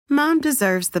Mom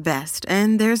deserves the best,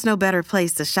 and there's no better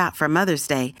place to shop for Mother's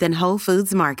Day than Whole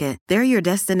Foods Market. They're your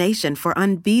destination for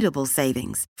unbeatable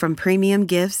savings, from premium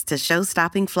gifts to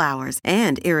show-stopping flowers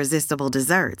and irresistible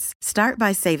desserts. Start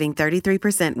by saving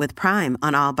 33% with Prime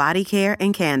on all body care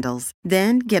and candles.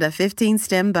 Then get a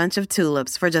 15-stem bunch of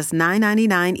tulips for just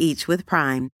 $9.99 each with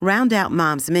Prime. Round out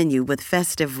Mom's menu with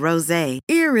festive rosé,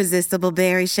 irresistible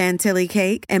berry chantilly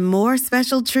cake, and more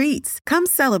special treats. Come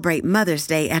celebrate Mother's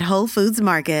Day at Whole Foods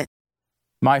Market.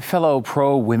 My fellow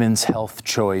pro-women's health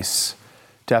choice,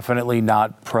 definitely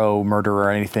not pro-murder or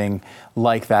anything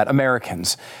like that,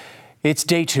 Americans. It's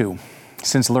day 2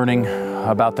 since learning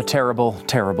about the terrible,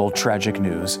 terrible, tragic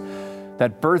news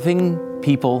that birthing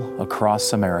people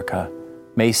across America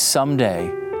may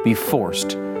someday be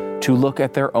forced to look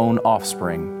at their own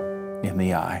offspring in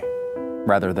the eye,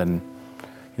 rather than,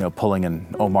 pulling an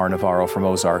Omar Navarro from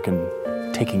Ozark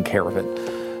and taking care of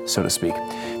it, so to speak.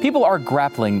 People are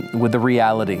grappling with the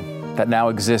reality that now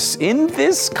exists in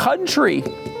this country.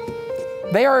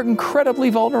 They are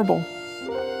incredibly vulnerable,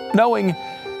 knowing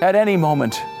at any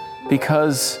moment,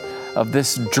 because of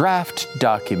this draft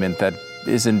document that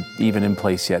isn't even in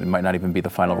place yet, it might not even be the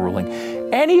final ruling,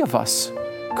 any of us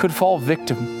could fall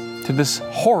victim to this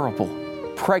horrible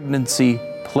pregnancy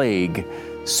plague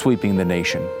sweeping the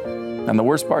nation. And the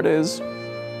worst part is,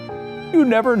 you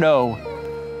never know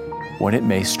when it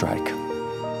may strike.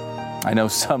 I know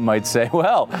some might say,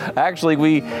 well, actually,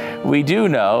 we do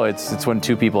know. It's when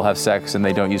two people have sex and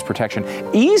they don't use protection.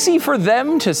 Easy for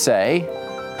them to say,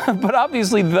 but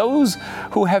obviously those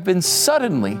who have been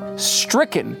suddenly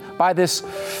stricken by this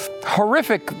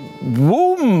horrific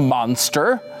womb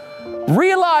monster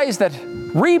realize that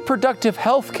reproductive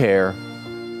health care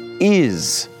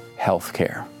is health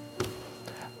care.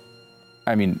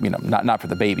 I mean, not for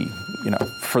the baby,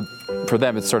 for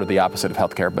them it's sort of the opposite of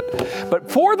healthcare, but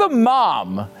for the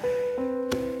mom,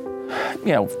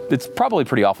 it's probably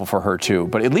pretty awful for her too,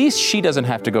 but at least she doesn't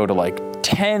have to go to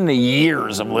 10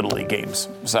 years of Little League games.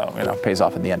 So, it pays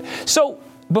off in the end. So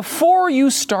before you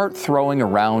start throwing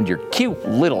around your cute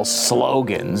little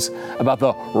slogans about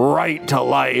the right to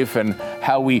life and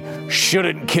how we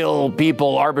shouldn't kill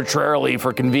people arbitrarily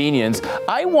for convenience,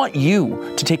 I want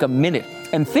you to take a minute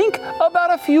and think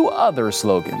about a few other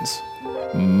slogans.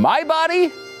 My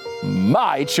body,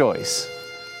 my choice.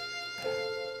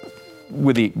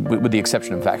 With the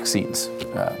exception of vaccines,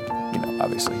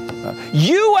 obviously.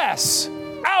 U.S.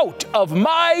 out of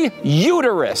my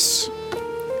uterus.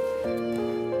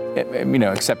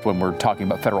 Except when we're talking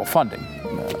about federal funding,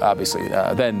 obviously,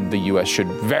 then the U.S. should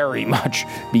very much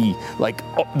be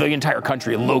the entire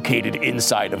country located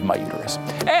inside of my uterus.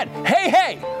 And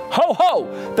hey, ho,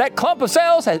 ho, that clump of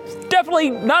cells has definitely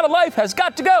not a life, has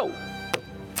got to go.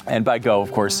 And by go,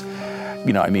 of course,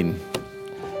 to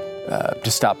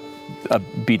stop a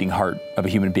beating heart of a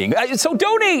human being. So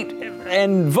donate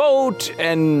and vote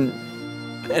and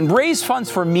raise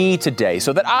funds for me today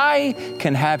so that I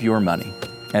can have your money.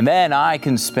 And then I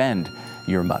can spend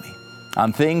your money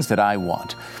on things that I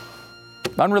want,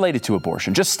 unrelated to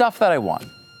abortion, just stuff that I want.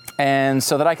 And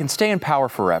so that I can stay in power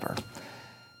forever.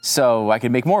 So I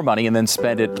can make more money and then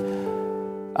spend it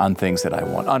on things that I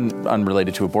want,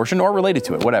 unrelated to abortion or related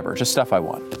to it, whatever, just stuff I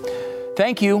want.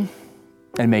 Thank you,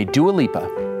 and may Dua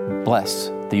Lipa bless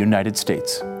the United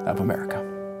States of America.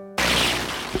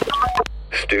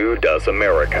 Stu Does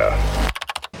America.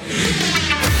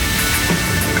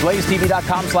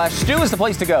 BlazeTV.com/Stu is the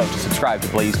place to go to subscribe to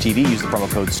Blaze TV. Use the promo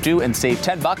code Stu and save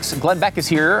 $10. Glenn Beck is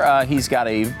here. He's got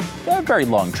a very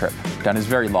long trip down his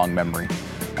very long memory.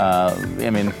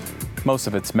 Most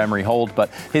of it's memory hold, but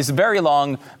his very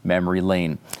long memory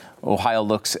lane. Ohio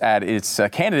looks at its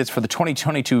candidates for the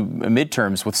 2022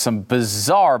 midterms with some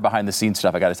bizarre behind-the-scenes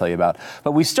stuff I got to tell you about.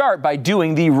 But we start by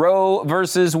doing the Roe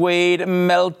versus Wade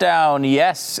meltdown.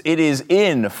 Yes, it is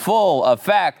in full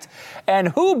effect. And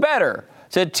who better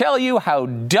to tell you how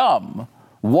dumb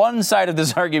one side of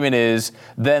this argument is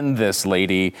than this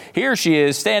lady. Here she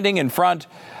is standing in front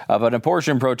of an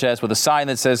abortion protest with a sign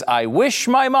that says, "I wish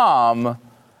my mom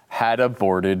had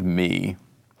aborted me."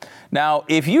 Now,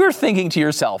 if you're thinking to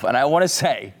yourself, and I want to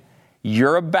say,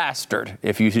 you're a bastard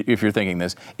if you're thinking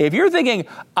this. If you're thinking,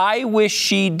 "I wish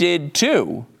she did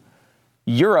too,"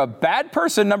 you're a bad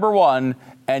person, number one,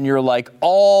 and you're like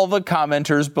all the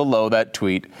commenters below that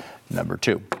tweet, number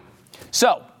two.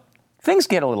 So, things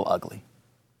get a little ugly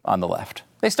on the left.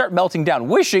 They start melting down,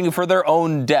 wishing for their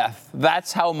own death.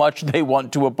 That's how much they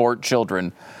want to abort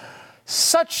children.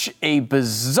 Such a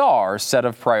bizarre set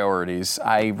of priorities.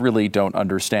 I really don't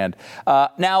understand.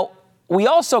 Now, we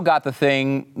also got the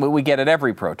thing we get at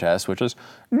every protest, which is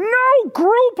no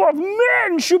group of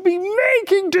men should be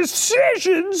making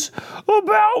decisions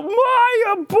about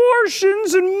my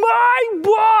abortions and my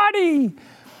body.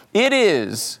 It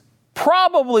is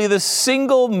probably the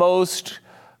single most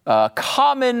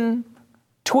common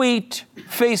tweet,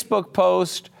 Facebook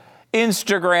post,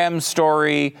 Instagram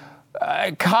story,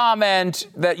 comment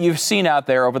that you've seen out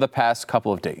there over the past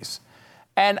couple of days.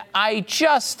 And I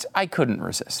couldn't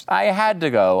resist. I had to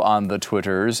go on the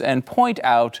Twitters and point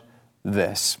out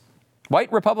this. White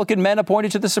Republican men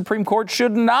appointed to the Supreme Court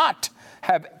should not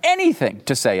have anything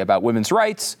to say about women's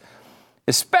rights,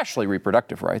 especially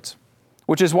reproductive rights,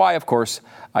 which is why, of course,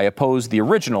 I oppose the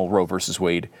original Roe v.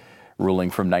 Wade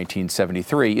ruling from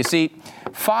 1973. You see,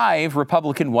 5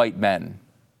 Republican white men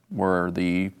were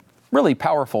the really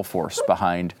powerful force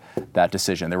behind that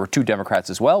decision. There were 2 Democrats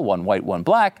as well, 1 white, 1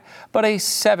 black, but a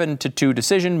 7-2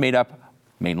 decision made up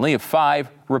mainly of 5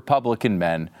 Republican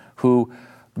men who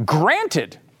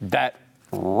granted that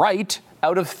right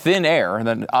out of thin air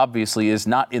that obviously is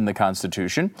not in the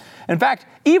Constitution. In fact,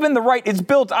 even the right it's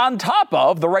built on top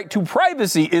of, the right to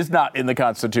privacy, is not in the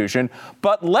Constitution.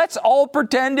 But let's all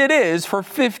pretend it is for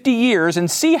 50 years and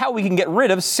see how we can get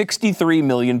rid of 63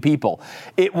 million people.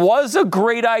 It was a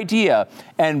great idea,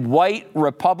 and white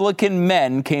Republican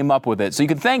men came up with it. So you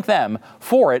can thank them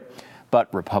for it.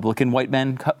 But Republican white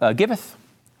men giveth,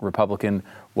 Republican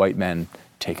white men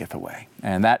taketh away.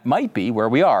 And that might be where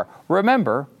we are.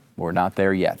 Remember, we're not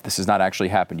there yet. This has not actually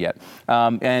happened yet.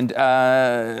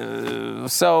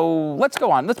 So let's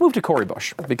go on. Let's move to Cori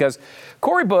Bush, because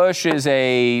Cori Bush is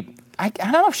I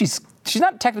don't know if she's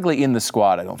not technically in the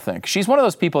squad, I don't think. She's one of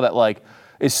those people that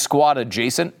is squad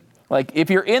adjacent. Like, if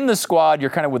you're in the squad, you're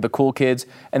kind of with the cool kids.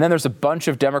 And then there's a bunch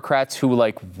of Democrats who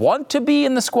want to be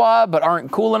in the squad but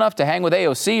aren't cool enough to hang with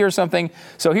AOC or something.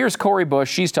 So here's Cori Bush.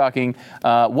 She's talking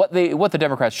what the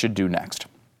Democrats should do next.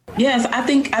 Yes, I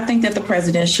think that the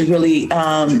president should really,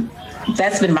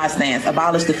 that's been my stance,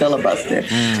 abolish the filibuster.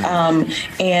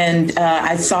 And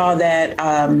I saw that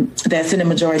Senate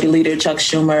Majority Leader Chuck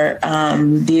Schumer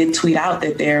did tweet out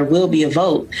that there will be a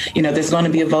vote. There's going to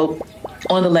be a vote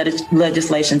on the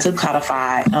legislation to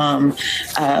codify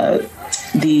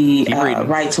the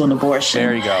right to an abortion.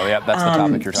 There you go. Yep, that's the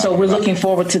topic you're talking about. So we're about. looking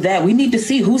forward to that. We need to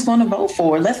see who's going to vote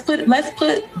for it. Let's put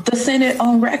the Senate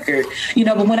on record.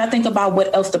 But when I think about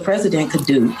what else the president could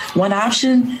do, one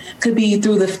option could be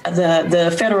through the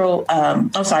through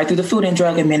the Food and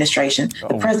Drug Administration.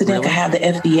 The president could have the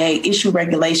FDA issue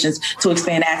regulations to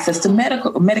expand access to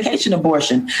medication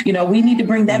abortion. We need to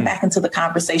bring that back into the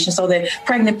conversation so that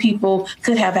pregnant people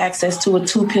could have access to a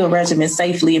 2-pill regimen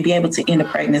safely and be able to end a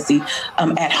pregnancy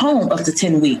at home up to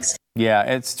 10 weeks. Yeah,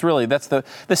 it's really, that's the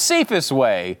safest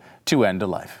way to end a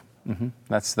life. Mm-hmm.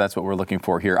 That's what we're looking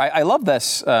for here. I love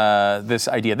this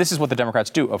idea. This is what the Democrats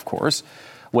do, of course.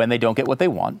 When they don't get what they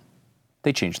want,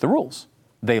 they change the rules.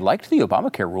 They liked the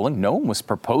Obamacare ruling. No one was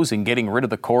proposing getting rid of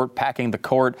the court, packing the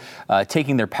court,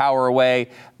 taking their power away.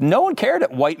 No one cared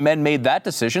that white men made that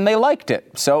decision. They liked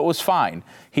it, so it was fine.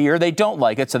 Here, they don't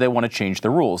like it, so they want to change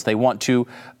the rules. They want to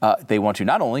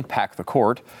not only pack the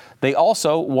court, they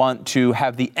also want to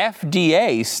have the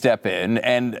FDA step in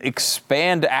and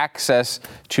expand access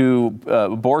to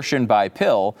abortion by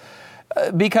pill.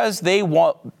 Because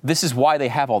this is why they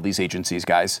have all these agencies,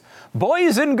 guys.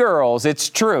 Boys and girls, it's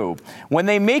true. When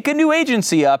they make a new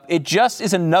agency up, it just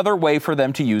is another way for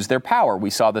them to use their power. We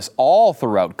saw this all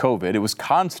throughout COVID. It was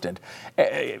constant.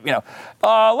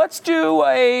 Let's do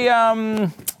a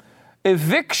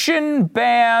eviction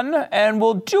ban, and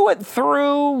we'll do it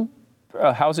through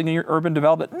housing and urban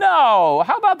development. No,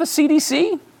 how about the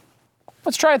CDC?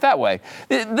 Let's try it that way.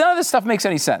 None of this stuff makes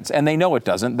any sense, and they know it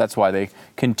doesn't. That's why they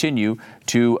continue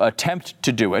to attempt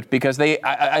to do it, because they,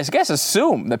 I guess,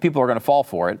 assume that people are going to fall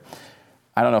for it.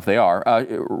 I don't know if they are.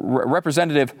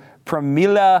 Representative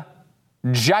Pramila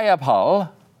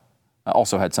Jayapal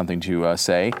also had something to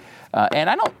say, and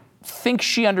I don't think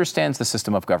she understands the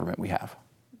system of government we have.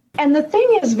 And the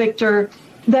thing is, Victor,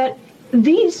 that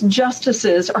these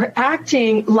justices are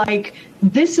acting like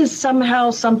this is somehow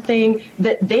something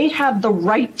that they have the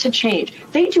right to change.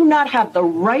 They do not have the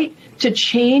right to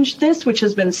change this, which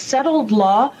has been settled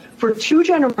law for 2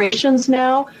 generations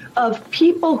now of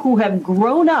people who have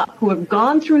grown up, who have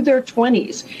gone through their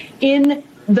 20s in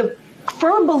the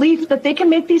firm belief that they can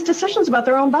make these decisions about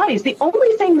their own bodies. The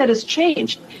only thing that has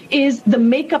changed is the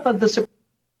makeup of the Supreme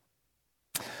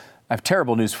I have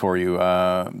terrible news for you.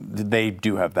 They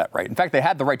do have that right. In fact, they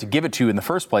had the right to give it to you in the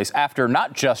first place after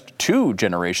not just 2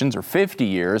 generations or 50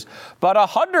 years, but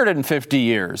 150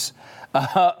 years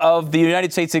of the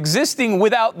United States existing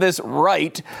without this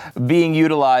right being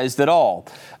utilized at all.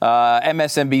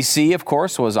 MSNBC, of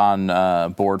course, was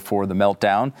on board for the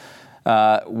meltdown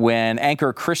when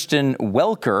anchor Kristen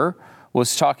Welker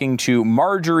was talking to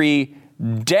Marjorie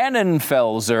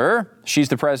Dannenfelser. She's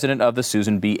the president of the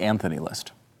Susan B. Anthony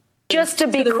list. Just to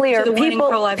be clear,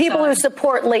 people who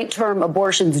support late-term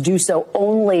abortions do so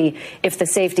only if the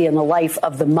safety and the life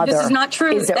of the mother This is not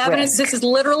true. Is at risk. This is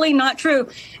literally not true.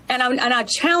 And I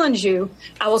challenge you.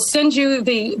 I will send you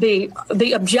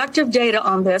the objective data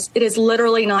on this. It is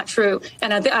literally not true.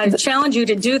 And I challenge you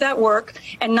to do that work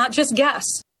and not just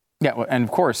guess. Yeah, and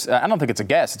of course, I don't think it's a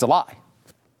guess. It's a lie.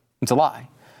 It's a lie.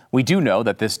 We do know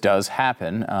that this does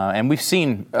happen, and we've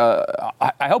seen,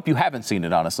 I hope you haven't seen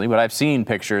it, honestly, but I've seen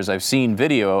pictures, I've seen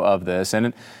video of this,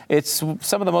 and it's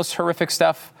some of the most horrific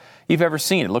stuff you've ever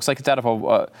seen. It looks like it's out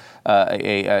of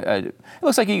it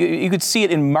looks like you could see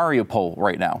it in Mariupol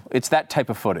right now. It's that type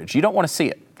of footage. You don't want to see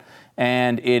it.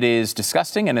 And it is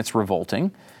disgusting, and it's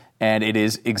revolting, and it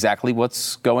is exactly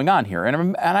what's going on here.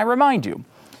 And I remind you,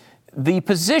 the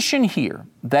position here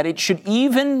that it should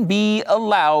even be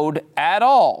allowed at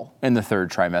all in the third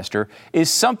trimester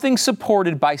is something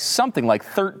supported by something like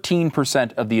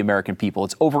 13% of the American people.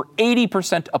 It's over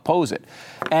 80% oppose it.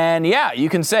 And yeah, you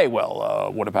can say,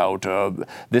 well, what about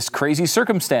this crazy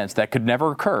circumstance that could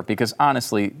never occur? Because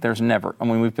honestly, there's never, I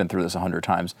mean, we've been through this 100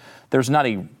 times. There's not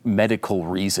a medical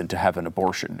reason to have an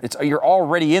abortion. You're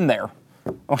already in there.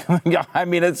 Yeah, I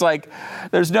mean, it's like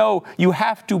you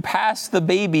have to pass the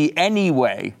baby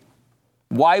anyway.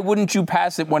 Why wouldn't you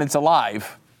pass it when it's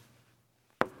alive?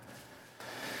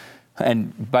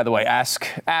 And by the way, ask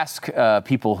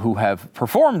people who have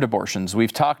performed abortions.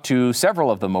 We've talked to several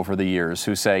of them over the years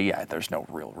who say, yeah, there's no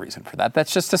real reason for that.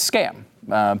 That's just a scam.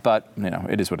 But,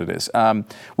 it is what it is.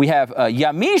 We have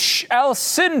Yamiche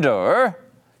Alcindor.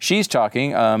 She's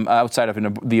talking outside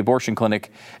of the abortion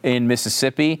clinic in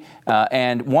Mississippi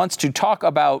and wants to talk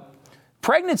about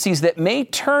pregnancies that may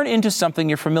turn into something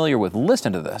you're familiar with.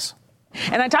 Listen to this.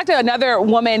 And I talked to another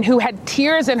woman who had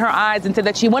tears in her eyes and said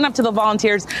that she went up to the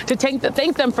volunteers to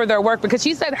thank them for their work, because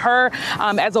she said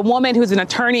as a woman who's an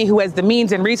attorney who has the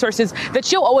means and resources, that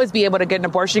she'll always be able to get an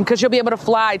abortion because she'll be able to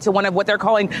fly to one of what they're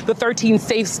calling the 13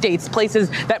 safe states, places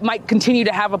that might continue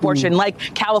to have abortion, like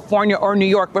California or New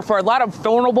York. But for a lot of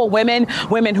vulnerable women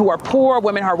who are poor,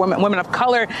 women of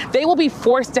color, they will be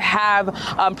forced to have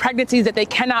pregnancies that they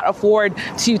cannot afford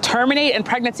to terminate, and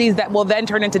pregnancies that will then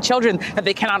turn into children that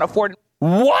they cannot afford.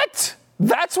 What?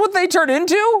 That's what they turn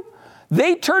into?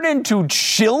 They turn into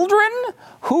children?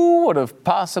 Who would have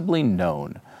possibly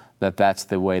known that that's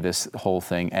the way this whole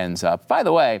thing ends up? By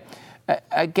the way,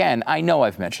 again, I know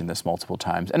I've mentioned this multiple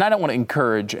times, and I don't want to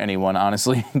encourage anyone,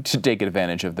 honestly, to take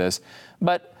advantage of this.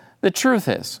 But the truth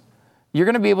is, you're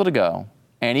going to be able to go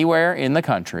anywhere in the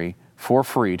country for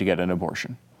free to get an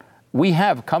abortion. We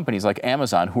have companies like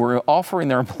Amazon who are offering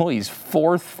their employees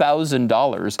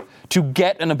 $4,000 to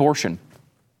get an abortion.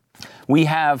 We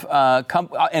have,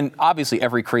 and obviously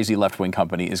every crazy left-wing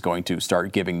company is going to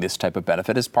start giving this type of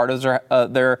benefit as part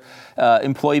of their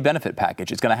employee benefit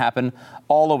package. It's going to happen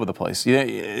all over the place.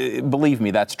 Believe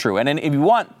me, that's true. And then if you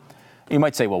want, you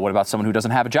might say, well, what about someone who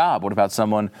doesn't have a job? What about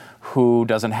someone who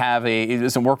doesn't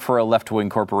work for a left-wing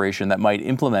corporation that might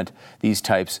implement these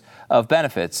types of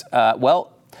benefits?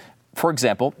 Well, for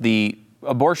example, the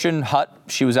abortion hut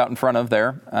she was out in front of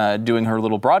there doing her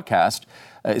little broadcast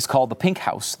is called the Pink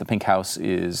House. The Pink House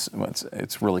is,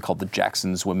 it's really called the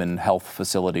Jackson's Women Health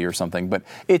Facility or something, but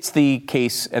it's the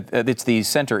case, it's the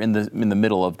center in the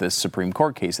middle of this Supreme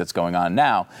Court case that's going on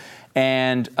now.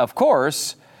 And of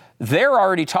course, they're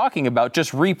already talking about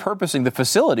just repurposing the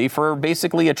facility for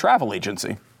basically a travel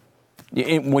agency.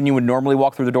 When you would normally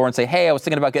walk through the door and say, hey, I was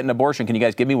thinking about getting an abortion, can you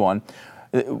guys give me one?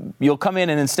 You'll come in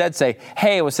and instead say,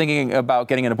 hey, I was thinking about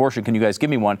getting an abortion. Can you guys give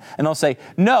me one? And they'll say,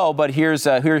 no, but here's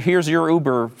your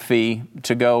Uber fee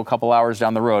to go a couple hours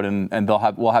down the road, and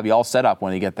we'll have you all set up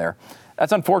when you get there.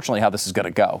 That's unfortunately how this is going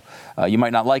to go. You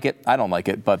might not like it. I don't like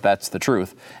it, but that's the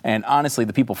truth. And honestly,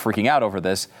 the people freaking out over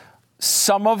this,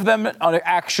 some of them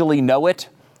actually know it.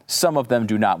 Some of them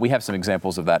do not. We have some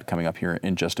examples of that coming up here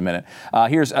in just a minute.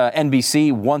 Here's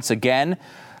NBC once again,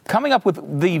 coming up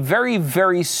with the very,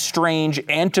 very strange,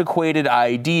 antiquated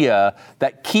idea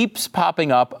that keeps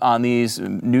popping up on these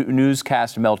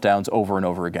newscast meltdowns over and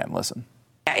over again. Listen.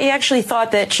 He actually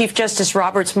thought that Chief Justice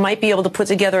Roberts might be able to put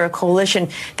together a coalition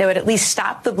that would at least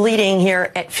stop the bleeding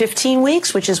here at 15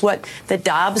 weeks, which is what the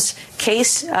Dobbs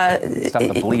case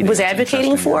was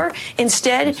advocating for.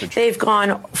 Instead, they've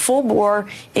gone full bore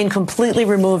in completely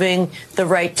removing the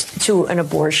right to an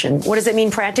abortion. What does it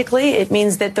mean practically? It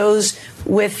means that those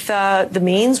with the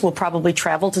means will probably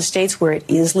travel to states where it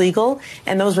is legal,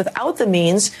 and those without the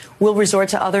means will resort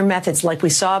to other methods, like we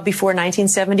saw before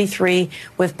 1973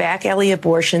 with back alley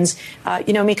abortions.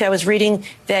 Mika, I was reading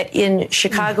that in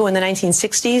Chicago in the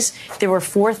 1960s, there were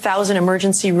 4,000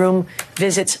 emergency room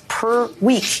visits per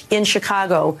week in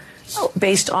Chicago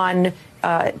based on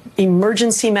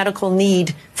emergency medical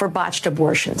need for botched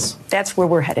abortions. That's where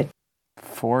we're headed.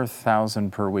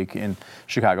 4,000 per week in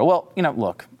Chicago. Well,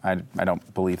 look, I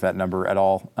don't believe that number at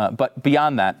all. But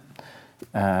beyond that,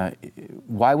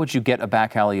 why would you get a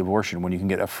back alley abortion when you can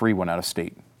get a free one out of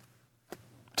state? It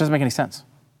doesn't make any sense.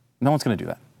 No one's going to do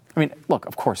that. I mean, look,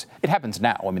 of course, it happens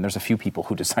now. I mean, there's a few people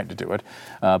who decide to do it.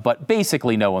 But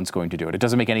basically, no one's going to do it. It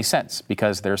doesn't make any sense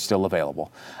because they're still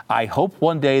available. I hope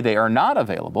one day they are not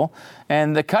available.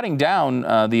 And the cutting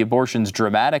down the abortions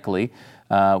dramatically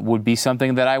would be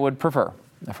something that I would prefer,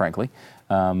 frankly.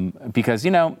 Because,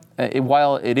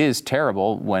 while it is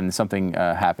terrible when something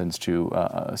happens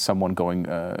to someone going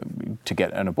to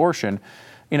get an abortion,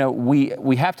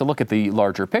 we have to look at the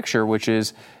larger picture, which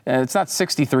is it's not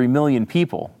 63 million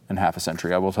people in half a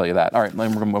century. I will tell you that. All right, we're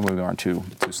moving on too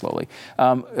slowly.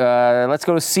 Let's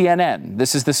go to CNN.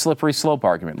 This is the slippery slope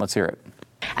argument. Let's hear it.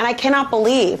 And I cannot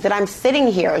believe that I'm sitting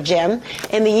here, Jim,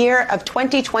 in the year of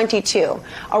 2022,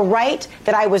 a right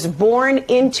that I was born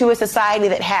into a society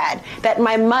that had, that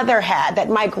my mother had, that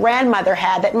my grandmother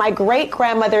had, that my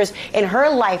great-grandmothers in her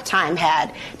lifetime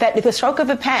had, that with the stroke of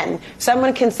a pen,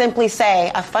 someone can simply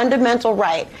say a fundamental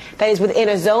right that is within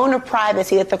a zone of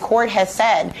privacy that the court has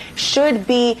said should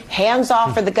be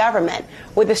hands-off for the government,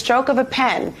 with the stroke of a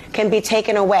pen can be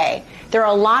taken away. There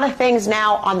are a lot of things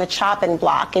now on the chopping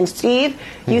block. And Steve,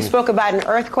 you spoke about an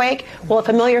earthquake. Well, a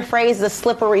familiar phrase is a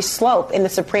slippery slope in the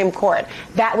Supreme Court.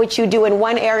 That which you do in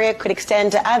one area could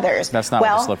extend to others. That's not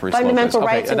what the slippery slope is. Fundamental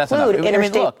rights include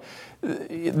interstate. Look,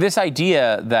 this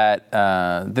idea that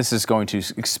this is going to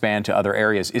expand to other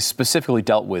areas is specifically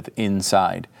dealt with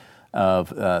inside of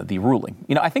the ruling.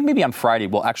 I think maybe on Friday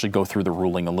we'll actually go through the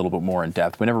ruling a little bit more in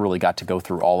depth. We never really got to go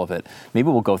through all of it. Maybe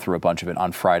we'll go through a bunch of it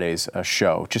on Friday's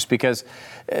show, just because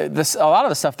a lot of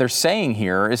the stuff they're saying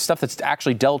here is stuff that's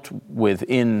actually dealt with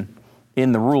in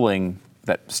the ruling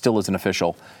that still isn't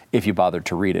official if you bothered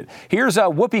to read it. Here's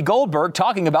Whoopi Goldberg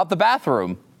talking about the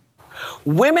bathroom.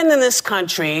 Women in this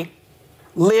country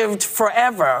lived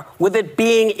forever with it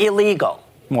being illegal.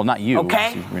 Well, not you.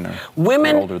 Okay?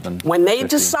 Women, when they 50.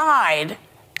 Decide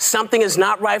something is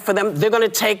not right for them, they're going to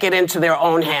take it into their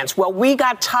own hands. Well, we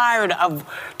got tired of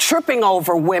tripping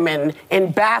over women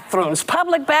in bathrooms,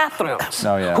 public bathrooms,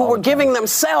 who were giving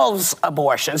themselves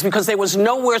abortions because there was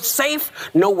nowhere safe,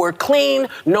 nowhere clean,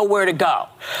 nowhere to go.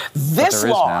 This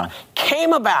law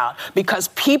came about because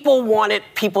people wanted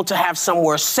people to have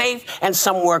somewhere safe and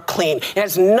somewhere clean. It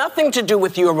has nothing to do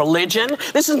with your religion.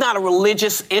 This is not a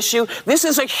religious issue. This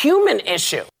is a human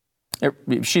issue.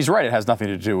 She's right. It has nothing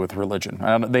to do with religion.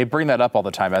 They bring that up all the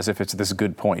time as if it's this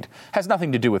good point. It has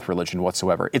nothing to do with religion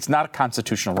whatsoever. It's not a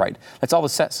constitutional right. That's all it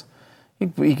says. You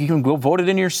can go vote it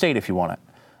in your state if you want it.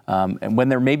 And when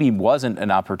there maybe wasn't an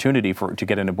opportunity to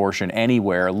get an abortion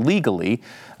anywhere legally,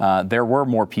 there were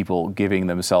more people giving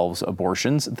themselves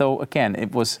abortions, though, again,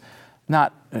 it was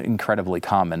not incredibly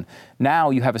common. Now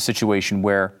you have a situation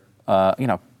where,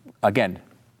 again,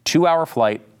 2-hour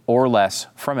flight or less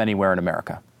from anywhere in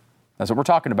America. That's what we're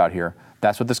talking about here.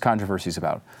 That's what this controversy is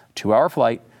about. 2-hour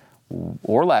flight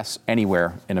or less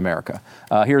anywhere in America.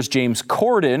 Here's James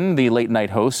Corden, the late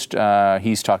night host.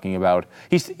 He's talking about,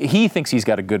 he thinks he's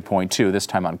got a good point too, this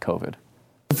time on COVID.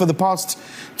 For the past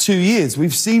 2 years,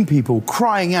 we've seen people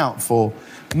crying out for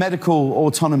medical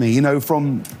autonomy,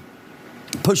 from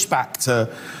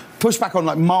pushback on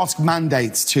like mask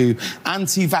mandates to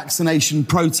anti-vaccination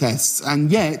protests.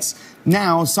 And yet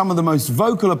now some of the most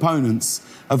vocal opponents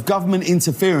of government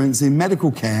interference in medical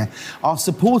care are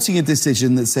supporting a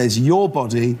decision that says your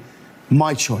body,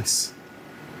 my choice.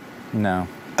 No.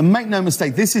 And make no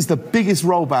mistake, this is the biggest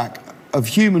rollback of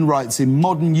human rights in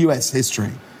modern US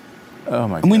history. Oh,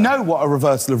 my God. And we know what a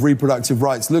reversal of reproductive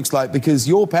rights looks like because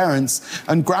your parents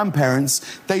and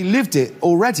grandparents, they lived it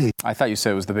already. I thought you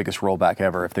said it was the biggest rollback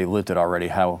ever. If they lived it already,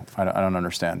 how? I don't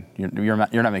understand. You're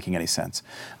not making any sense.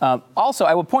 Also,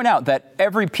 I will point out that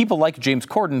people like James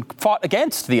Corden fought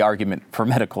against the argument for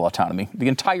medical autonomy the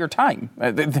entire time.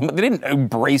 They didn't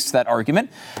embrace that argument.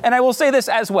 And I will say this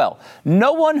as well.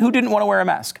 No one who didn't want to wear a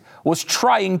mask was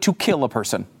trying to kill a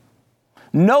person.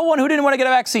 No one who didn't want to get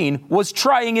a vaccine was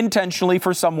trying intentionally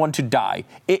for someone to die.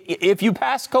 If you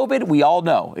pass COVID, we all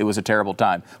know it was a terrible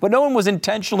time. But no one was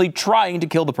intentionally trying to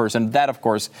kill the person. That, of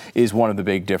course, is one of the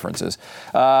big differences.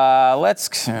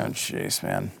 Jeez,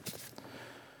 man.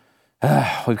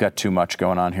 We've got too much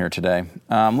going on here today.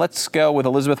 Let's go with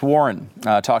Elizabeth Warren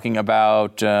talking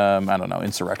about,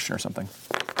 insurrection or something.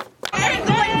 For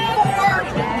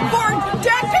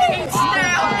decades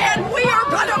now, and we are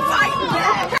going to fight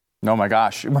back. Oh my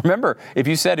gosh! Remember, if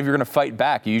you're going to fight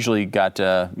back, you usually got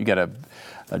a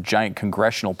giant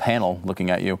congressional panel looking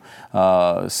at you,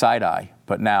 side eye.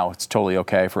 But now it's totally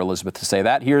okay for Elizabeth to say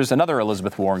that. Here's another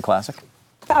Elizabeth Warren classic.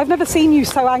 I've never seen you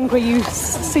so angry. You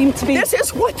seem to be. This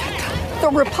is what the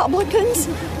Republicans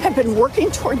have been working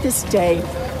toward this day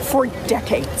for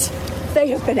decades. They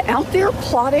have been out there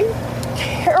plotting,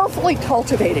 carefully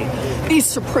cultivating these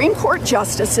Supreme Court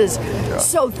justices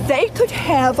so they could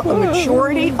have a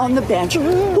majority on the bench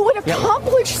who would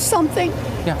accomplish something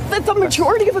that the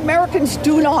majority of Americans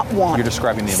do not want. You're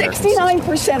describing the American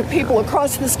 69% of people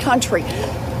across this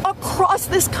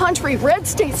country, red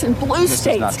states and blue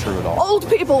states, not true at all. old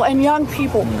people and young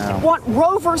people want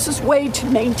Roe versus Wade to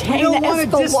maintain as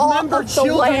the law of the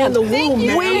land.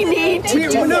 We need to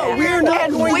do that.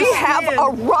 And we have a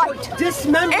right.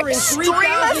 Extremists,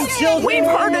 we've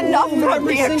heard enough from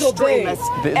the extremists.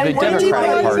 The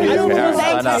Democratic Party,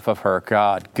 enough of her.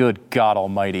 Good God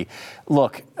almighty.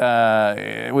 Look,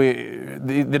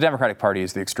 the Democratic Party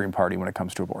is the extreme party when it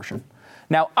comes to abortion.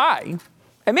 Now,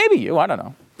 and maybe you, I don't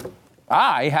know,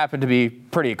 I happen to be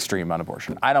pretty extreme on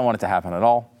abortion. I don't want it to happen at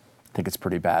all. I think it's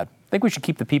pretty bad. I think we should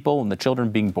keep the people and the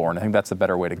children being born. I think that's the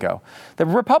better way to go. The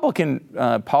Republican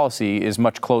policy is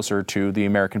much closer to the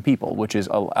American people, which is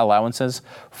allowances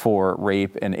for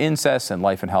rape and incest and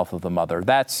life and health of the mother.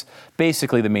 That's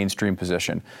basically the mainstream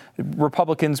position.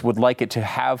 Republicans would like it to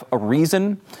have a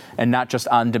reason and not just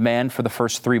on demand for the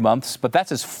first 3 months, but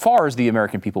that's as far as the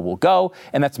American people will go,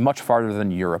 and that's much farther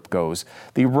than Europe goes.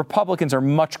 The Republicans are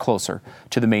much closer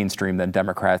to the mainstream than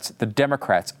Democrats. The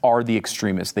Democrats are the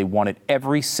extremists. They want it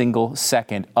every single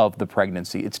second of the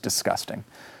pregnancy. It's disgusting.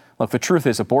 Look, the truth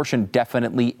is abortion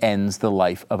definitely ends the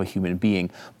life of a human being,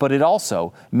 but it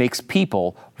also makes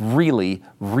people really,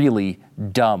 really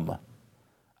dumb.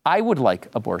 I would like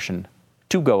abortion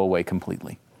to go away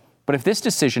completely. But if this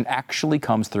decision actually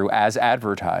comes through as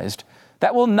advertised,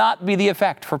 that will not be the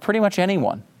effect for pretty much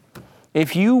anyone.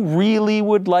 If you really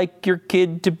would like your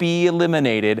kid to be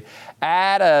eliminated,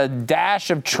 add a dash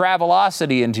of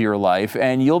Travelocity into your life,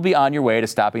 and you'll be on your way to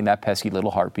stopping that pesky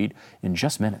little heartbeat in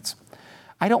just minutes.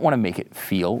 I don't want to make it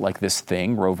feel like this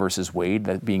thing, Roe versus Wade,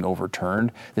 that being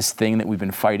overturned, this thing that we've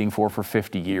been fighting for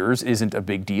 50 years isn't a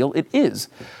big deal. It is.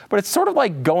 But it's sort of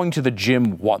like going to the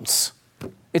gym once.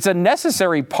 It's a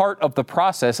necessary part of the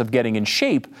process of getting in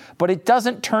shape, but it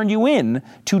doesn't turn you in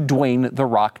to Dwayne "The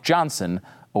Rock" Johnson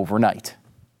overnight.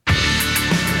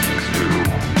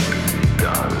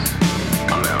 Does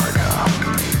America.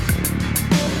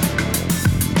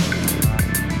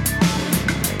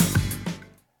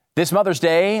 This Mother's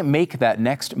Day, make that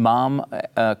next mom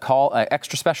call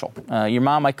extra special. Your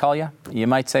mom might call you. You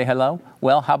might say hello.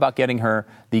 Well, how about getting her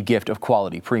the gift of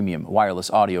quality premium wireless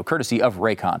audio courtesy of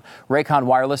Raycon. Raycon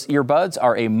wireless earbuds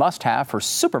are a must-have for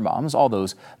supermoms, all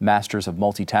those masters of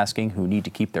multitasking who need to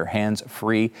keep their hands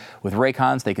free. With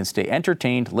Raycons, they can stay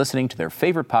entertained listening to their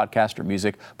favorite podcast or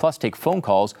music, plus take phone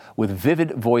calls with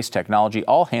vivid voice technology,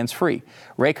 all hands-free.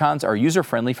 Raycons are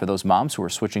user-friendly for those moms who are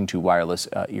switching to wireless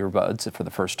earbuds for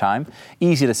the first time.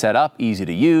 Easy to set up, easy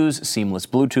to use, seamless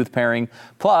Bluetooth pairing.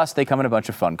 Plus, they come in a bunch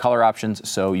of fun color options,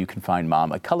 so you can find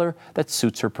mom a color that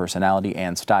suits her personality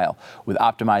and style. With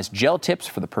optimized gel tips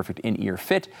for the perfect in-ear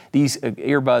fit, these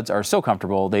earbuds are so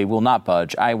comfortable they will not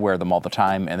budge. I wear them all the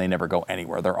time and they never go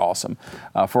anywhere. They're awesome.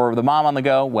 For the mom on the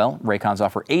go, well, Raycons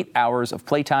offer 8 hours of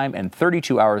playtime and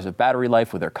 32 hours of battery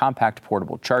life with their compact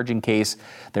portable charging case.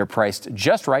 They're priced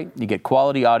just right. You get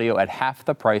quality audio at half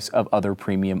the price of other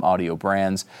premium audio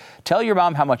brands. Tell your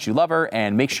mom how much you love her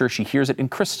and make sure she hears it in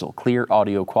crystal clear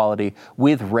audio quality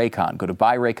with Raycon. Go to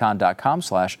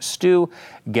buyraycon.com/stew.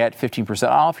 Get 15%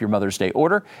 off your Mother's Day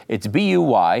order. It's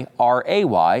BUYRAYCON.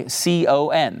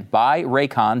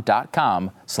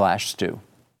 Buyraycon.com/stew.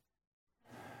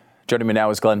 Joining me now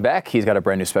is Glenn Beck. He's got a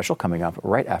brand new special coming up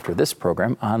right after this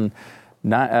program on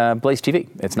Blaze TV.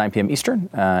 It's 9 p.m. Eastern,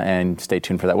 and stay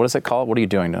tuned for that. What is it called? What are you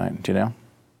doing tonight? Do you know?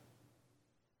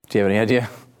 Do you have any idea?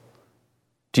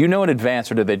 Do you know in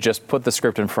advance, or did they just put the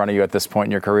script in front of you at this point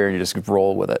in your career and you just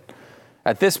roll with it?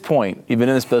 At this point, you've been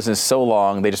in this business so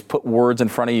long, they just put words in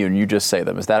front of you and you just say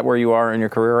them. Is that where you are in your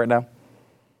career right now?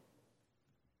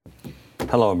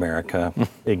 Hello, America.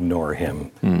 Ignore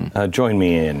him. Join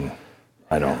me in,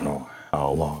 I don't know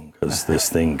how long, because this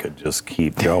thing could just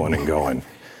keep going and going.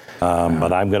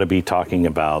 But I'm going to be talking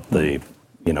about the,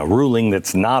 ruling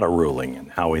that's not a ruling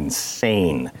and how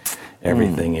insane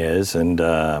everything is. And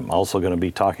I'm also going to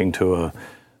be talking to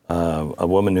a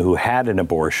woman who had an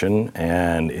abortion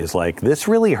and is like, this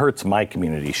really hurts my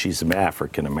community. She's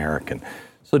African American.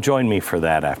 So join me for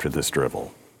that after this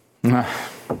drivel.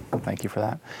 Thank you for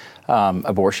that.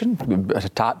 Abortion, a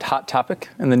hot topic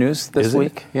in the news this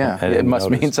week. Yeah, it must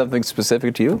mean something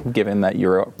specific to you, given that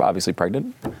you're obviously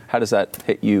pregnant. How does that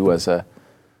hit you as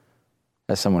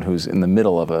someone who's in the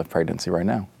middle of a pregnancy right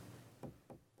now?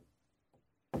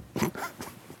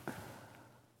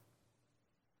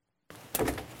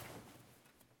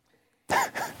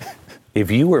 If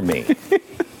you were me,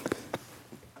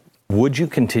 would you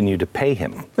continue to pay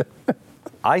him?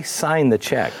 I signed the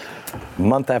check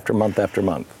month after month after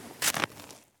month.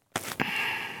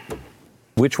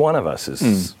 Which one of us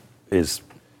is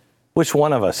which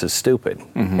one of us is stupid,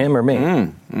 him or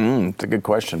me? It's a good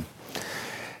question.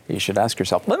 You should ask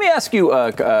yourself. Let me ask you.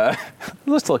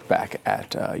 Let's look back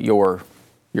at your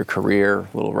career,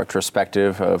 a little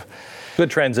retrospective of. Good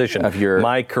transition of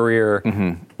my career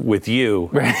with you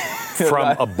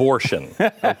from abortion.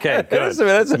 Okay, good.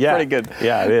 That's a pretty good.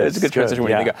 Yeah, it is. It's a good transition.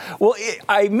 When you go. Well,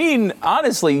 I mean,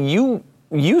 honestly,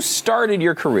 you started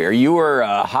your career. You were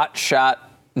a hotshot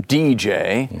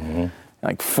DJ,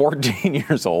 like 14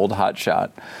 years old,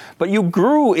 hotshot. But you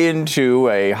grew into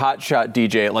a hotshot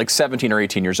DJ at like 17 or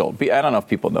 18 years old. I don't know if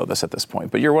people know this at this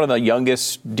point, but you're one of the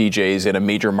youngest DJs in a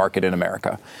major market in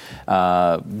America.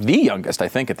 The youngest, I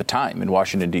think, at the time in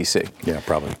Washington, D.C. Yeah,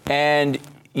 probably. And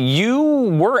you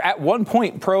were at one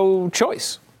point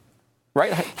pro-choice,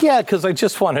 right? Yeah, because I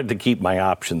just wanted to keep my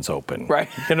options open. Right.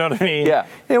 You know what I mean? Yeah.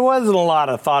 It wasn't a lot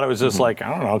of thought. It was just like, I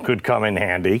don't know, could come in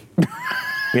handy.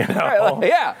 Right,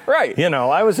 yeah, right.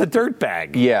 I was a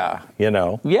dirtbag. Yeah.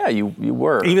 Yeah, you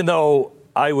were. Even though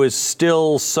I was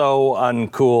still so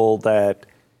uncool that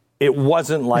it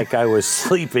wasn't like I was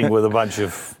sleeping with a bunch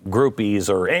of groupies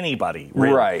or anybody.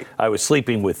 Really. Right. I was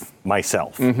sleeping with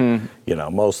myself,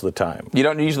 most of the time. You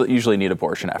don't usually need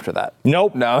abortion after that.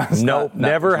 Nope. No. Nope.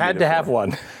 Never had to have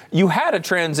one. You had a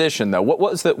transition, though. What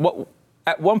was that?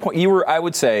 At one point, you were, I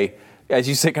would say, as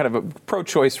you say, kind of a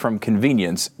pro-choice from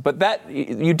convenience, but that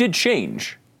you did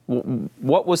change.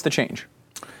 What was the change?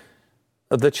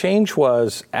 The change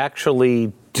was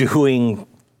actually doing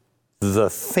the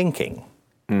thinking.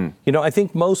 I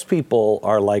think most people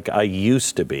are like I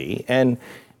used to be, and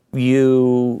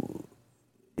you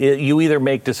either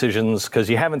make decisions because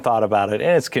you haven't thought about it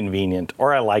and it's convenient,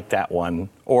 or I like that one,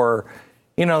 or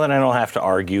then I don't have to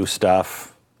argue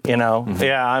stuff.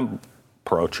 Yeah, I'm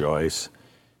pro-choice.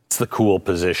 It's the cool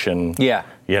position. Yeah.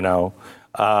 And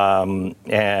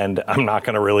I'm not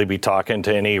going to really be talking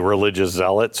to any religious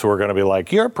zealots who are going to be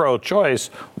like, you're pro-choice.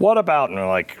 What about? And they're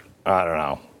like, I don't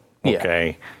know.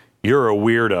 Okay. Yeah. You're a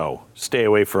weirdo. Stay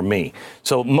away from me.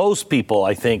 So most people,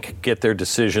 I think, get their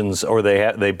decisions, or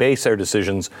they base their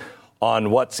decisions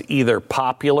on what's either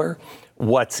popular,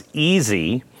 what's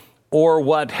easy, or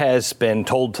what has been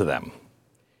told to them.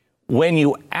 When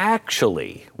you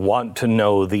actually want to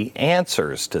know the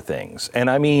answers to things, and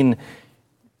I mean,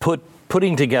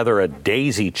 putting together a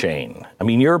daisy chain. I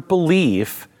mean, your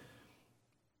belief,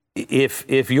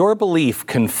 if your belief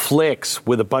conflicts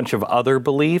with a bunch of other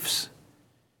beliefs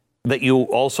that you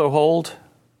also hold,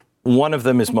 one of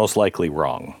them is most likely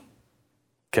wrong.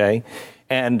 Okay?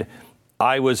 And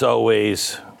I was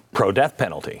always pro-death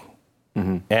penalty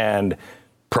and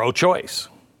pro-choice.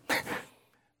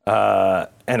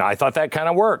 And I thought that kind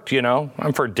of worked,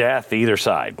 I'm for death either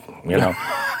side,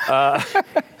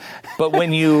 But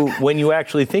when you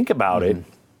actually think about it,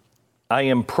 I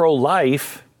am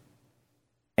pro-life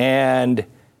and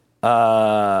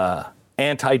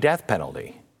anti-death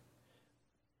penalty.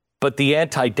 But the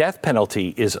anti-death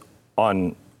penalty is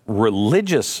on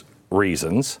religious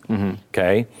reasons,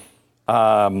 okay?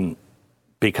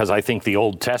 Because I think the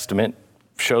Old Testament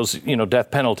shows, death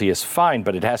penalty is fine,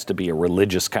 but it has to be a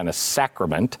religious kind of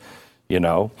sacrament,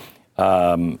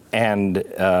 I'm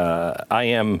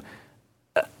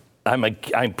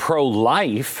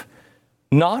pro-life,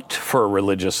 not for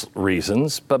religious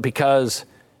reasons, but because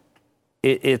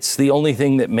it's the only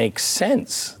thing that makes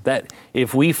sense. That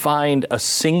if we find a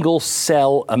single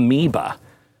cell amoeba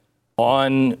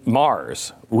on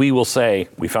Mars, we will say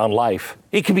we found life.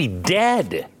 It can be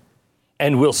dead,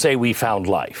 and we'll say we found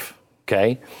life,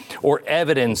 okay? Or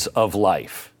evidence of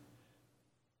life.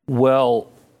 Well,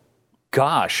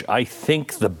 gosh, I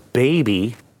think the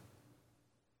baby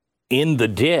in the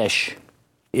dish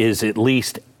is at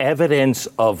least evidence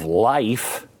of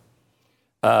life.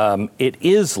 It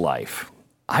is life.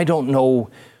 I don't know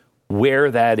where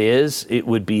that is. It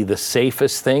would be the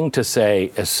safest thing to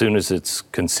say as soon as it's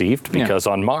conceived, because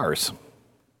on Mars,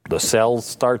 the cell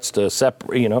starts to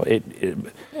separate,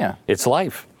 it's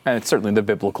life. And it's certainly the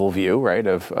biblical view, right,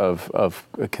 of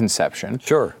conception.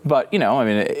 Sure. But,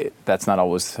 that's not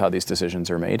always how these decisions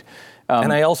are made.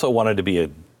 And I also wanted to be a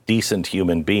decent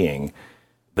human being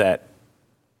that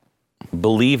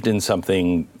believed in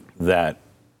something that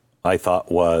I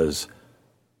thought was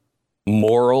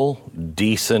moral,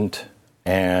 decent,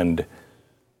 and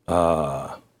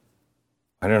I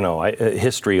don't know.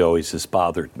 History always has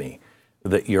bothered me,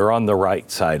 that you're on the right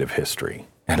side of history.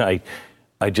 And I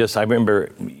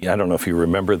remember, I don't know if you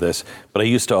remember this, but I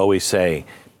used to always say,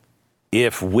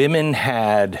 if women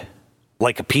had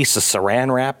like a piece of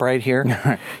saran wrap right here,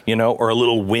 or a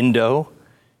little window,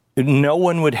 no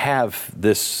one would have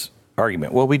this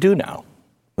argument. Well, we do now.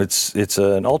 It's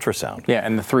an ultrasound. Yeah,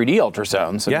 and the 3D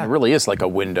ultrasounds, it really is like a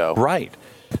window. Right.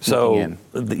 So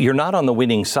you're not on the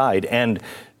winning side, and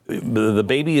the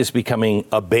baby is becoming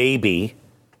a baby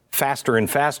faster and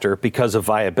faster because of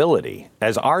viability.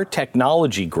 As our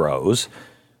technology grows,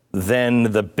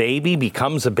 then the baby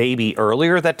becomes a baby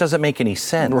earlier. That doesn't make any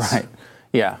sense. Right.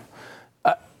 Yeah.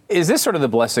 Is this sort of the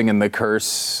blessing and the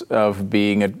curse of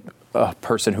being a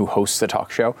person who hosts a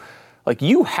talk show? Like,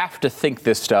 you have to think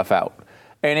this stuff out.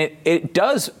 And it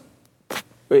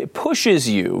pushes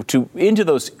you into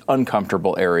those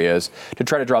uncomfortable areas to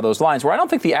try to draw those lines where I don't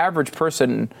think the average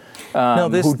person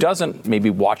who doesn't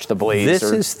maybe watch the Blaze. This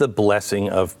is the blessing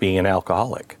of being an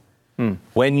alcoholic.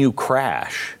 When you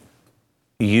crash,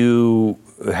 you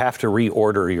have to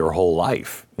reorder your whole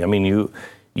life. I mean,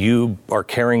 you are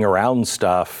carrying around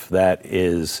stuff that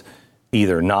is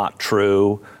either not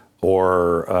true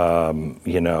or,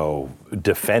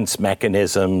 defense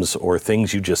mechanisms or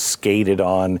things you just skated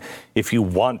on. If you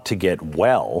want to get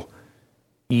well,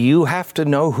 you have to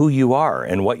know who you are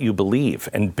and what you believe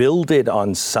and build it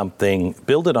on something,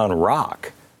 build it on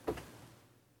rock.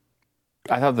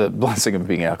 I thought the blessing of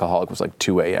being an alcoholic was like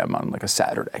 2 a.m. on like a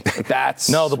Saturday. That's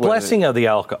no, the blessing of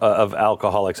of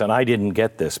alcoholics, and I didn't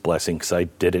get this blessing because I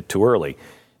did it too early,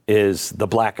 is the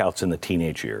blackouts in the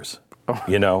teenage years.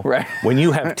 Right. When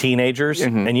you have teenagers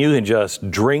and you can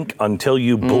just drink until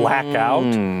you black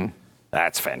out,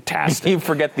 that's fantastic. You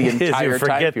forget the entire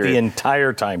time period. The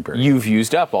entire time period. You've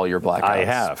used up all your blackouts. I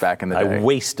have. Back in the day. I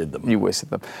wasted them. You wasted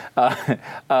them.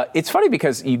 It's funny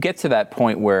because you get to that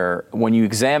point where when you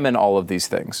examine all of these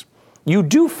things, you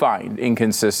do find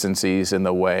inconsistencies in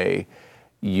the way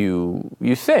you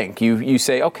think. You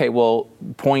say, okay, well,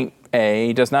 point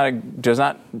A does not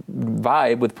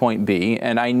vibe with point B,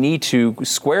 and I need to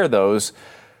square those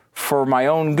for my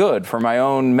own good, for my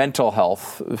own mental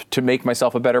health, to make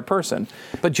myself a better person.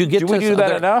 But you get do we do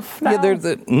that enough now?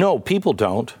 Yeah, no, people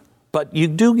don't. But you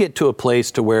do get to a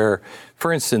place to where,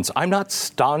 for instance, I'm not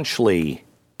staunchly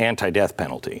anti-death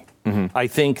penalty. I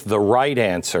think the right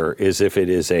answer is if it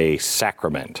is a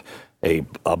sacrament, a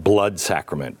blood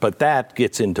sacrament. But that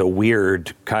gets into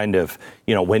weird kind of,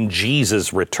 when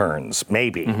Jesus returns,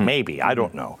 maybe, I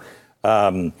don't know.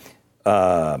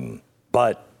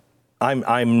 But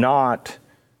I'm not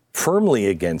firmly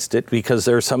against it because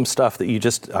there's some stuff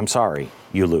that I'm sorry,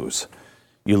 you lose.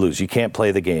 You can't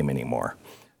play the game anymore.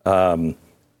 But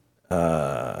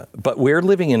we're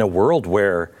living in a world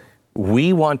where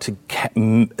we want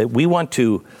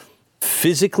to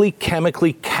physically,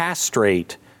 chemically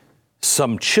castrate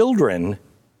some children,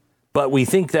 but we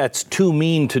think that's too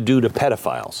mean to do to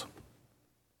pedophiles.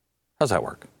 How's that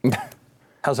work?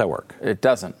 How's that work? It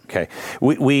doesn't. Okay.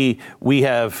 We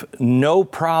have no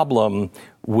problem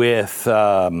with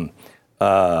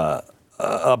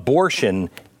abortion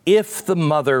if the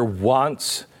mother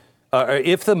wants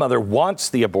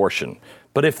the abortion.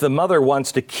 But if the mother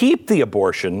wants to keep the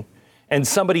abortion and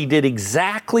somebody did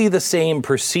exactly the same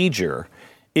procedure,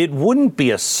 it wouldn't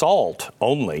be assault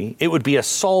only. It would be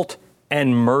assault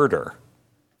and murder.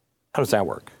 How does that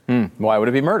work? Why would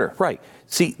it be murder? Right.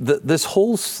 See, this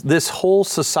whole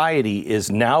society is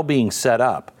now being set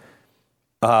up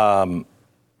to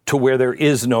where there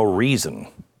is no reason.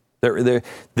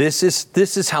 This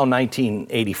is how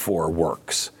 1984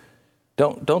 works.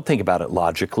 Don't think about it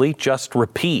logically. Just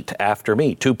repeat after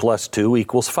me. 2 + 2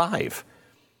 = 5.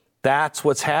 That's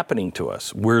what's happening to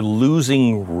us. We're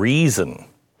losing reason.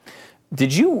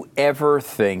 Did you ever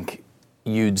think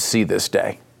you'd see this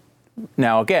day?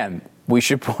 Now, again, we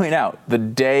should point out the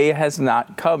day has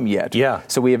not come yet. Yeah.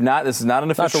 So we have not. This is not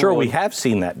an official. Not sure ruling. we have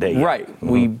seen that day yet. Right.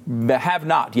 We have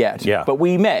not yet. Yeah. But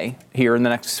we may here in the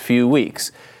next few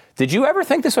weeks. Did you ever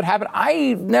think this would happen?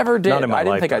 I never did. Not in my I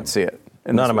didn't think lifetime. I'd see it.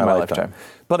 Not in my lifetime.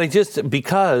 But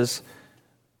because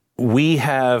we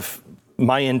have,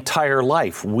 my entire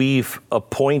life, we've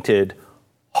appointed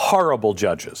horrible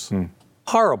judges.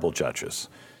 Horrible judges,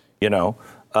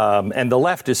 and the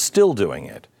left is still doing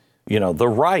it. The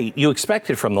right, you expect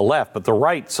it from the left, but the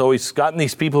right's always gotten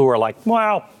these people who are like,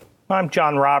 well, I'm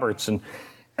John Roberts, and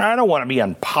I don't want to be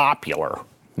unpopular.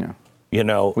 Yeah.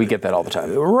 We get that all the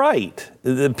time. Right.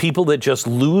 The people that just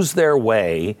lose their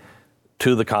way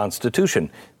to the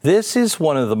Constitution. This is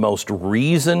one of the most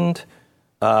reasoned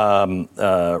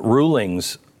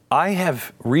rulings I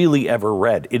have really ever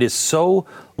read. It is so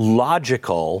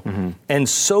logical and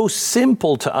so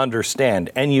simple to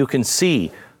understand, and you can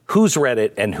see who's read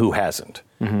it and who hasn't.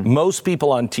 Most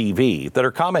people on TV that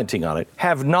are commenting on it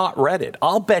have not read it.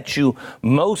 I'll bet you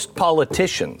most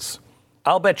politicians,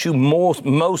 I'll bet you most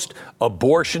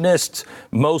abortionists,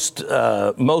 most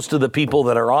of the people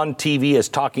that are on TV as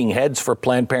talking heads for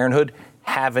Planned Parenthood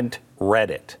haven't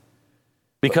read it.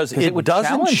 Because it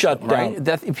doesn't shut down. Right?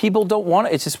 That people don't want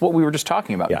to. It's just what we were just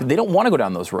talking about. Yeah. They don't want to go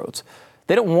down those roads.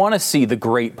 They don't want to see the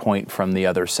great point from the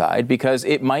other side because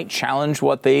it might challenge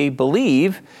what they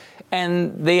believe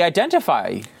and they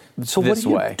identify so this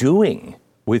way. What are you doing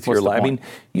with your life? Point?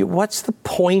 I mean, what's the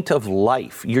point of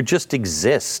life? You just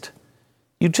exist.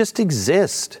 You just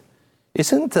exist.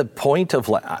 Isn't the point of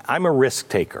life? I'm a risk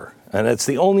taker, and that's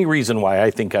the only reason why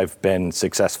I think I've been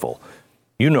successful.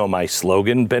 You know my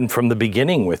slogan, been from the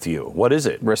beginning with you. What is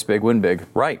it? Risk big, win big.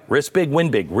 Right. Risk big, win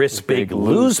big. Risk big,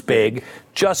 lose big.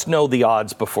 Just know the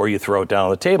odds before you throw it down on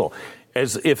the table.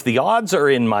 As if the odds are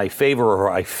in my favor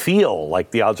or I feel like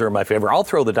the odds are in my favor, I'll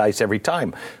throw the dice every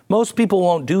time. Most people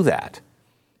won't do that.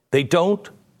 They don't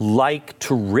like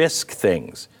to risk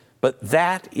things. But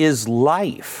that is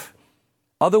life.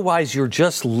 Otherwise, you're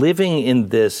just living in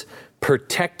this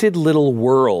protected little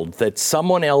world that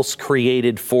someone else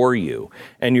created for you.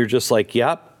 And you're just like,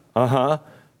 yep, yeah,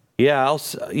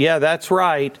 that's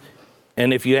right.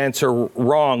 And if you answer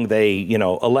wrong, they,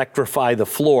 electrify the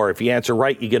floor. If you answer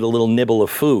right, you get a little nibble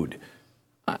of food.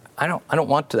 I don't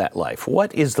want that life.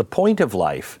 What is the point of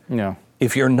life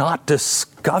if you're not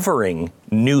discovering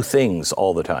new things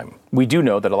all the time? We do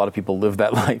know that a lot of people live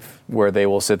that life where they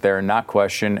will sit there and not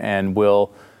question and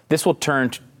this will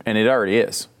turn, and it already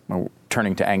is,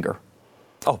 turning to anger.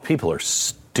 Oh, people are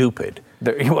stupid.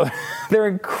 They're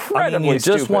incredibly you just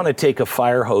stupid. want to take a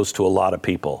fire hose to a lot of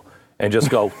people and just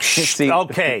go,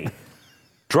 okay,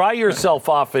 dry yourself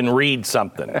off and read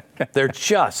something. They're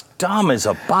just dumb as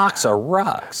a box of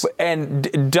rocks.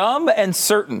 And dumb and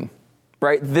certain,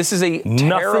 right? This is a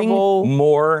terrible...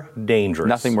 Nothing more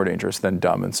dangerous than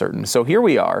dumb and certain. So here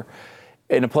we are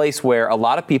in a place where a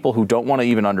lot of people who don't want to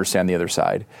even understand the other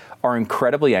side are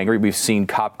incredibly angry. We've seen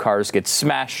cop cars get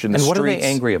smashed in the streets. And what are they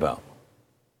angry about?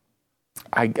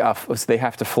 They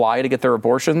have to fly to get their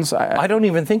abortions? I don't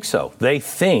even think so. They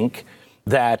think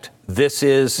that this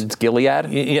is... It's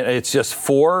Gilead? It's just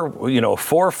four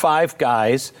or five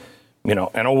guys, and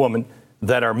a woman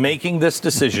that are making this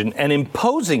decision and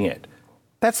imposing it.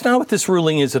 That's not what this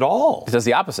ruling is at all. It does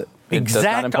the opposite. It does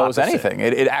not impose anything.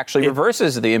 It actually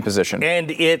reverses the imposition.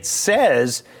 And it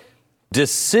says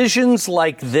decisions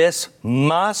like this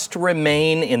must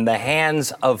remain in the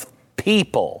hands of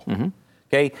people.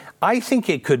 Okay? I think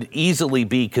it could easily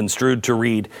be construed to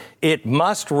read, it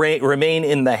must remain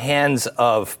in the hands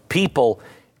of people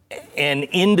and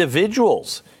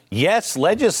individuals. Yes,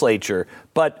 legislature,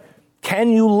 but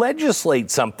can you legislate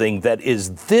something that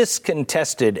is this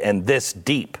contested and this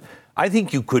deep? I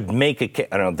think you could make a case.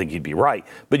 I don't think you'd be right,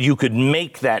 but you could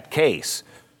make that case.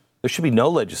 There should be no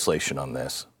legislation on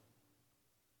this.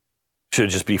 It should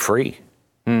just be free.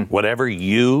 Whatever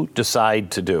you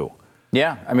decide to do.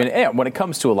 Yeah, I mean, when it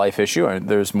comes to a life issue,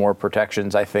 there's more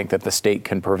protections I think that the state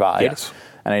can provide. Yes.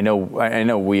 And I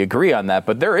know we agree on that,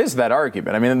 but there is that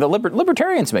argument. I mean, the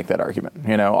libertarians make that argument,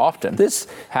 often. This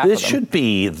should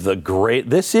be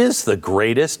this is the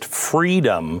greatest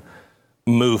freedom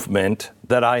movement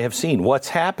that I have seen. What's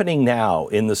happening now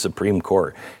in the Supreme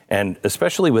Court, and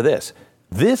especially with this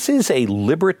is a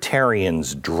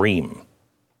libertarian's dream.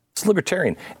 It's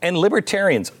libertarian. And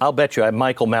libertarians, I'll bet you, I have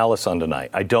Michael Malice on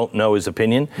tonight. I don't know his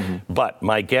opinion, but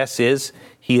my guess is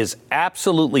he is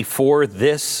absolutely for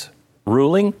this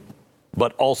ruling,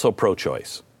 but also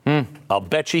pro-choice. I'll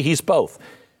bet you he's both.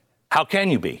 How can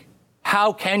you be?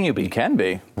 How can you be? You can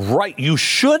be. Right, you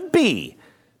should be.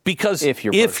 Because if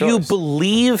you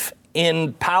believe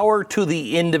in power to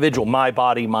the individual, my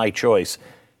body, my choice,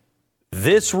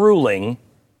 this ruling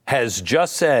has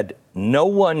just said no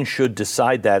one should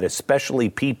decide that, especially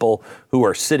people who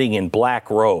are sitting in black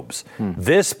robes.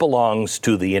 This belongs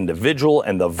to the individual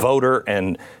and the voter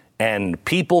and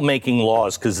people making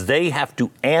laws, because they have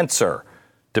to answer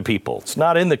to people. It's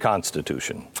not in the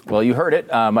Constitution. Well, you heard it.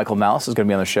 Michael Malice is going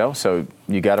to be on the show, so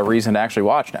you got a reason to actually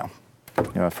watch now.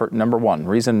 For number one,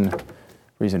 reason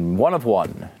one of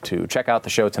one to check out the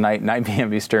show tonight, 9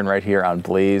 p.m. Eastern, right here on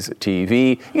Blaze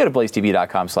TV. You go to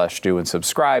blazetv.com/Stu and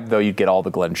subscribe, though you'd get all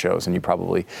the Glenn shows, and you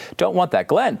probably don't want that.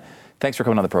 Glenn, thanks for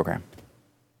coming on the program.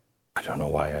 I don't know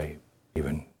why I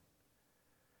even...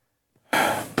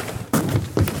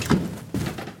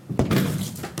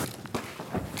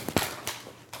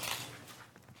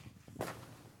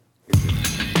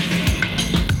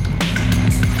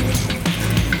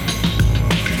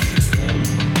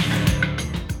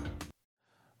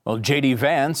 Well, J.D.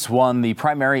 Vance won the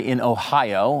primary in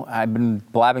Ohio. I've been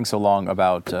blabbing so long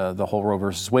about the whole Roe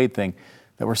versus Wade thing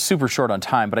that we're super short on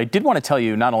time. But I did want to tell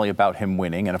you not only about him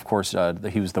winning, and of course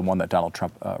he was the one that Donald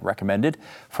Trump recommended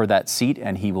for that seat,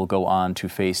 and he will go on to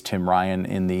face Tim Ryan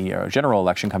in the general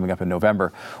election coming up in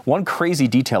November. One crazy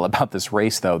detail about this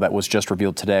race, though, that was just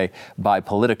revealed today by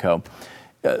Politico.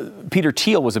 Peter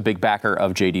Thiel was a big backer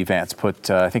of J.D. Vance, put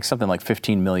I think something like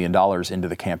 $15 million into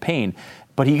the campaign.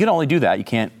 But he can only do that. You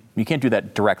can't do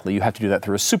that directly. You have to do that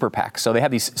through a super PAC. So they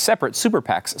have these separate super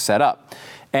PACs set up.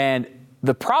 And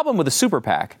the problem with a super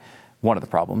PAC, one of the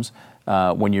problems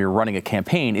when you're running a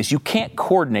campaign, is you can't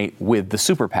coordinate with the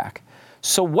super PAC.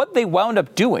 So what they wound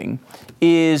up doing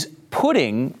is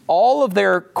putting all of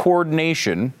their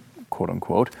coordination, quote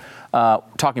unquote,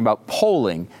 talking about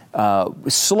polling,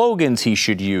 slogans he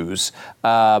should use,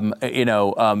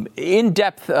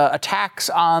 in-depth attacks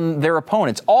on their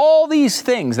opponents, all these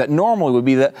things that normally would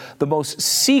be the most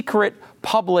secret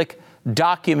public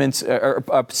documents or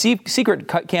secret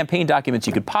campaign documents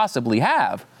you could possibly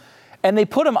have. And they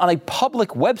put them on a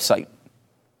public website.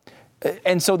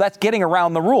 And so that's getting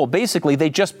around the rule. Basically,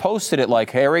 they just posted it like,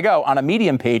 here we go, on a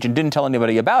Medium page and didn't tell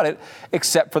anybody about it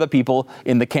except for the people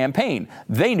in the campaign.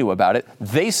 They knew about it.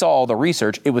 They saw all the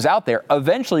research. It was out there.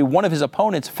 Eventually, one of his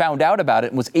opponents found out about it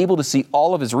and was able to see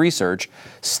all of his research.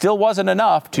 Still wasn't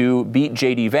enough to beat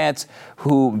J.D. Vance,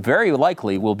 who very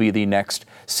likely will be the next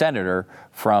senator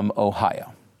from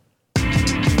Ohio.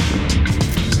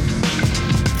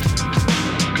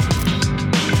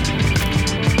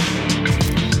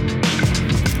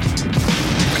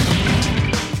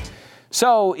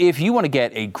 So if you want to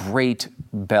get a great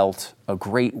belt, a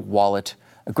great wallet,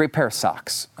 a great pair of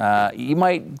socks, you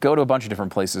might go to a bunch of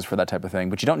different places for that type of thing,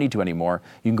 but you don't need to anymore.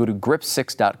 You can go to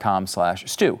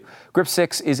grip6.com/Stu.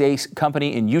 Grip6 is a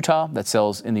company in Utah that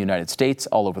sells in the United States,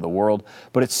 all over the world,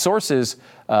 but it sources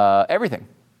everything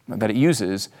that it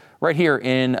uses right here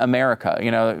in America.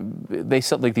 You know, they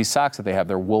sell like these socks that they have,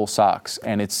 they're wool socks,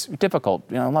 and it's difficult.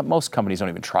 You know, most companies don't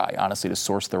even try, honestly, to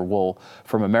source their wool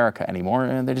from America anymore.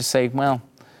 And they just say, well,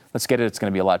 let's get it. It's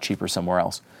going to be a lot cheaper somewhere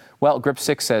else. Well,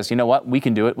 Grip6 says, you know what? We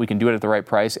can do it. We can do it at the right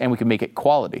price, and we can make it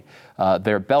quality.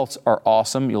 Their belts are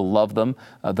awesome. You'll love them.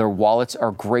 Their wallets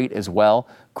are great as well.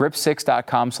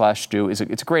 Grip6.com/Stu it's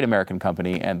a great American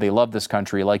company, and they love this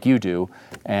country like you do,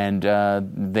 and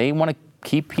they want to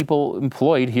keep people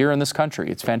employed here in this country.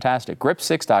 It's fantastic.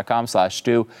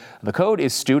 Grip6.com/Stu. The code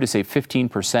is Stu to save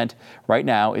 15% right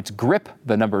now. It's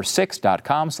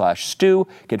grip6.com/Stu.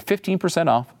 Get 15%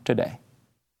 off today.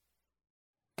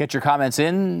 Get your comments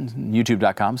in,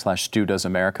 youtube.com/Stu Does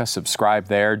America. Subscribe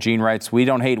there. Gene writes, we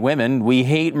don't hate women. We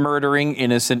hate murdering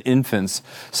innocent infants.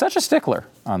 Such a stickler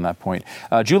on that point.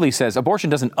 Julie says,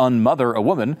 abortion doesn't unmother a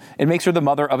woman. It makes her the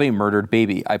mother of a murdered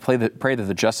baby. I pray that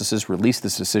the justices release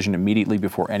this decision immediately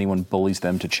before anyone bullies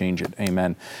them to change it.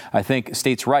 Amen. I think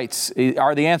states' rights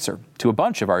are the answer to a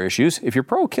bunch of our issues. If you're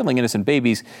pro killing innocent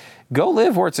babies, go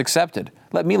live where it's accepted.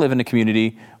 Let me live in a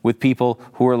community with people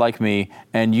who are like me,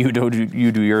 and you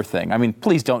do your thing. I mean,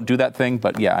 please don't do that thing,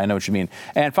 but yeah, I know what you mean.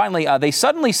 And finally, they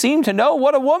suddenly seem to know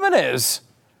what a woman is.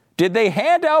 Did they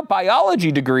hand out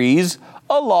biology degrees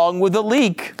along with a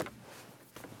leak?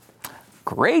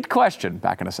 Great question.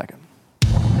 Back in a second.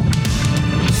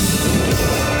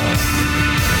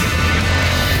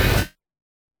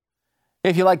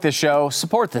 If you like this show,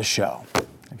 support this show.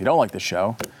 If you don't like this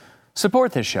show,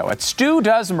 Support this show at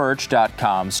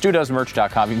StuDoesMerch.com.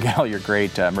 StuDoesMerch.com. You can get all your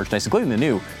great merchandise, including the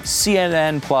new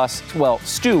CNN Plus,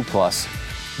 Stu Plus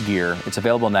gear. It's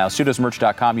available now.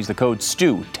 StuDoesMerch.com. Use the code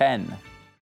STU10.